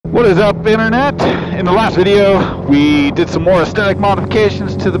What is up, internet? In the last video we did some more aesthetic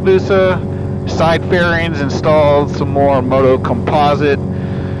modifications to the Busa, side fairings, installed some more MotoComposite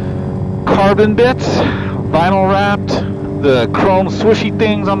carbon bits, vinyl wrapped the chrome swooshy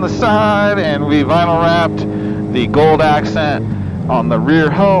things on the side, and we vinyl wrapped the gold accent on the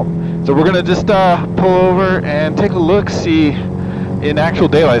rear help. So we're gonna just pull over and take a look, see in actual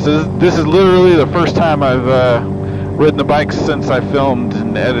daylight. So this is literally the first time I've ridden the bike since I filmed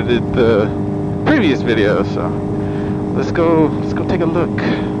and edited the previous video. So let's go take a look.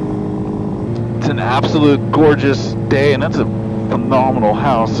 It's an absolute gorgeous day, and that's a phenomenal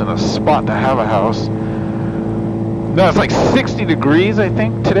house and a spot to have a house. No, it's like 60 degrees I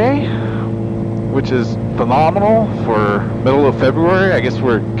think today, which is phenomenal for middle of February. I guess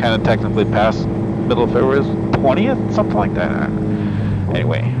we're kind of technically past middle of February, 20th, something like that.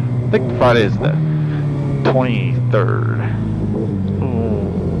 Anyway, I think Friday is the 23rd. Ooh,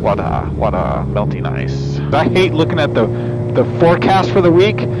 what a melting ice. I hate looking at the forecast for the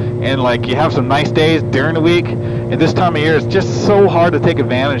week, and like you have some nice days during the week, and this time of year it's just so hard to take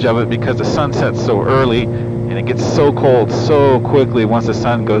advantage of it because the sun sets so early and it gets so cold so quickly once the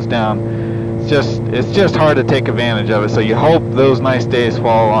sun goes down. It's just hard to take advantage of it. So you hope those nice days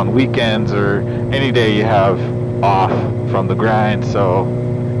fall on weekends or any day you have off from the grind. So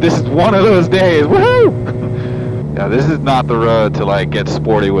this is one of those days. Woohoo! Yeah, this is not the road to like get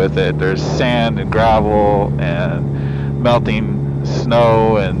sporty with it. There's sand and gravel and melting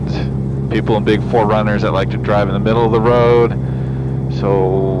snow and people in big 4Runners that like to drive in the middle of the road.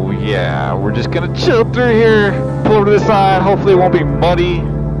 So yeah, we're just gonna chill through here, pull over to the side. Hopefully it won't be muddy.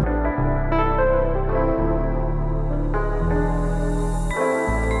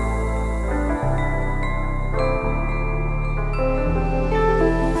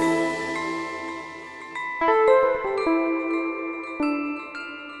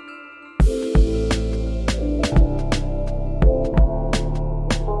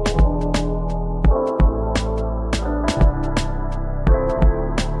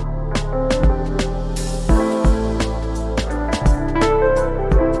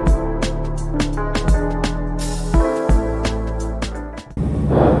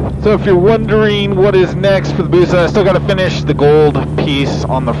 So if you're wondering what is next for the Busa, I still got to finish the gold piece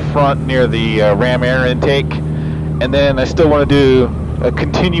on the front near the ram air intake, and then I still want to do a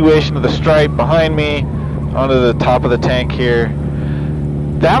continuation of the stripe behind me onto the top of the tank here.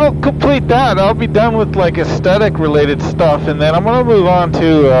 That'll complete that. I'll be done with like aesthetic related stuff, and then I'm going to move on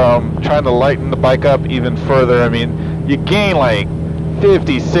to trying to lighten the bike up even further. I mean, you gain like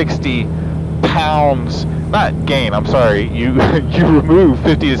 50, 60 pounds. Not gain, I'm sorry, you remove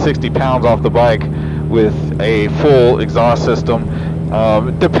 50 to 60 pounds off the bike with a full exhaust system,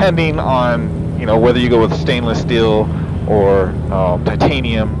 depending on, you know, whether you go with stainless steel or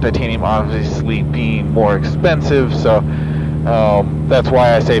titanium obviously being more expensive. So that's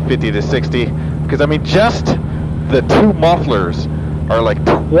why I say 50 to 60, because I mean just the two mufflers are like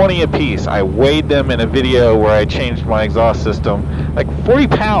 20 a piece. I weighed them in a video where I changed my exhaust system, like 40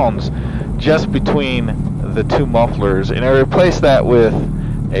 pounds just between the two mufflers, and I replaced that with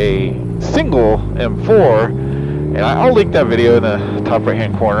a single M4, and I'll link that video in the top right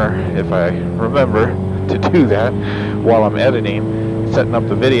hand corner if I remember to do that while I'm editing, setting up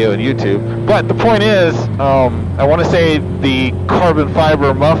the video in YouTube. But the point is, I want to say the carbon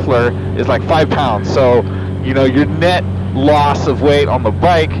fiber muffler is like 5 pounds, so you know your net loss of weight on the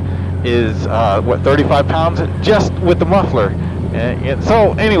bike is what, 35 pounds just with the muffler. And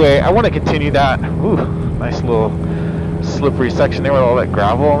so anyway, I want to continue that. Ooh, nice little slippery section there with all that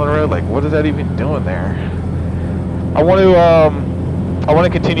gravel on the road. Like, what is that even doing there? I want to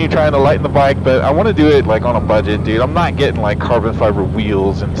continue trying to lighten the bike, but I want to do it like on a budget, dude. I'm not getting like carbon fiber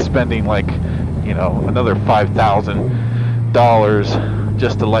wheels and spending like, you know, another $5,000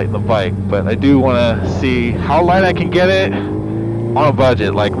 just to lighten the bike. But I do want to see how light I can get it on a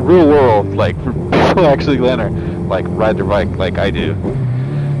budget, like real world, like for people actually gonna like ride their bike like I do.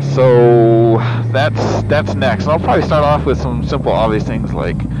 So that's next. And I'll probably start off with some simple obvious things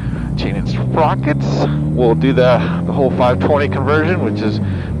like chain and sprockets. We'll do the whole 520 conversion, which is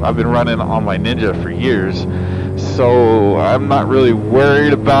I've been running on my Ninja for years, so I'm not really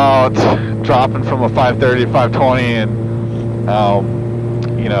worried about dropping from a 530 to 520 and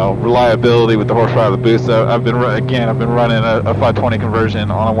you know, reliability with the horsepower of the Busa. I've been running a 520 conversion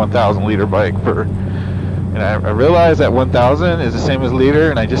on a 1,000 liter bike for. And I realize that 1,000 is the same as liter,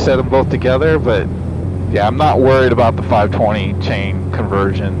 and I just set them both together, but yeah, I'm not worried about the 520 chain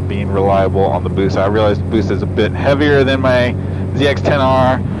conversion being reliable on the Busa. I realize the Busa is a bit heavier than my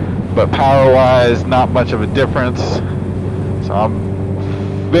ZX-10R, but power-wise, not much of a difference. So I'm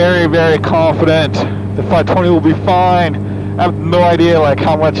very, very confident the 520 will be fine. I have no idea like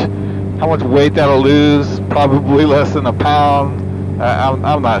how much weight that'll lose. Probably less than a pound.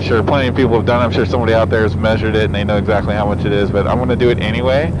 I'm not sure. Plenty of people have done it. I'm sure somebody out there has measured it and they know exactly how much it is, but I'm going to do it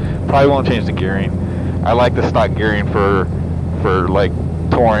anyway. Probably won't change the gearing. I like the stock gearing for like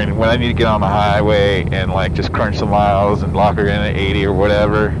touring when I need to get on the highway and like just crunch some miles and lock her in at 80 or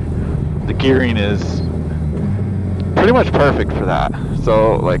whatever. The gearing is pretty much perfect for that.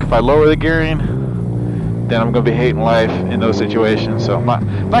 So like if I lower the gearing, then I'm going to be hating life in those situations. So I'm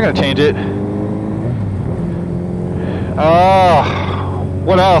not going to change it.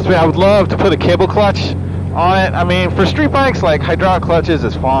 What else? I would love to put a cable clutch on it. I mean, for street bikes, like hydraulic clutches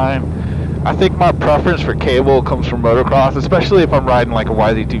is fine. I think my preference for cable comes from motocross, especially if I'm riding like a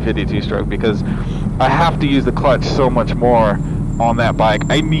YZ250 two-stroke, because I have to use the clutch so much more on that bike.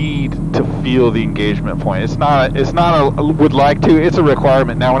 I need to feel the engagement point. It's not a would like to, it's a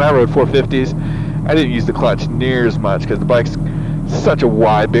requirement. Now when I rode 450s, I didn't use the clutch near as much because the bike's such a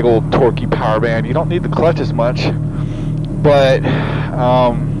wide, big old torquey power band. You don't need the clutch as much. But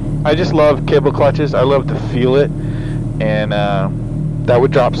I just love cable clutches. I love to feel it, and that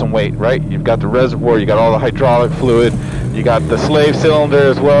would drop some weight, right? You've got the reservoir, you got all the hydraulic fluid, you got the slave cylinder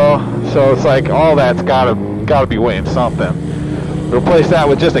as well. So it's like all that's gotta be weighing something. Replace that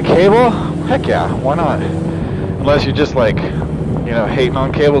with just a cable? Heck yeah, why not? Unless you're just like, you know, hating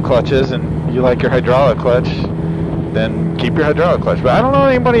on cable clutches and you like your hydraulic clutch, then keep your hydraulic clutch. But I don't know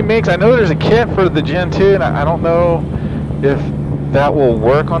if anybody makes. I know there's a kit for the Gen 2, and I don't know if that will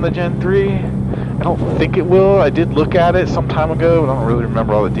work on the Gen 3. I don't think it will. I did look at it some time ago, but I don't really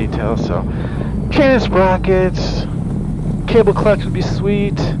remember all the details. So, chain and sprockets, cable clutch would be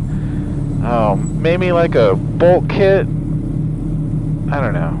sweet. Maybe like a bolt kit. I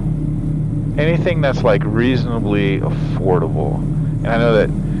don't know. Anything that's like reasonably affordable. And I know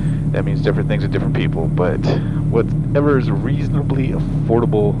that means different things to different people, but whatever is reasonably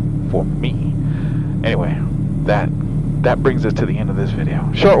affordable for me. Anyway, that brings us to the end of this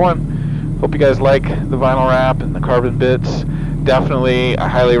video. Short one. Hope you guys like the vinyl wrap and the carbon bits. Definitely, I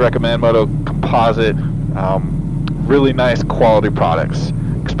highly recommend MotoComposite. Really nice quality products.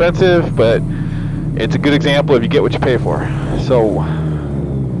 Expensive, but it's a good example if you get what you pay for. So,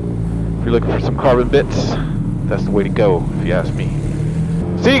 if you're looking for some carbon bits, that's the way to go, if you ask me.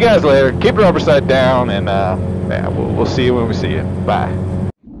 See you guys later. Keep your rubber side down, and yeah, we'll see you when we see you. Bye.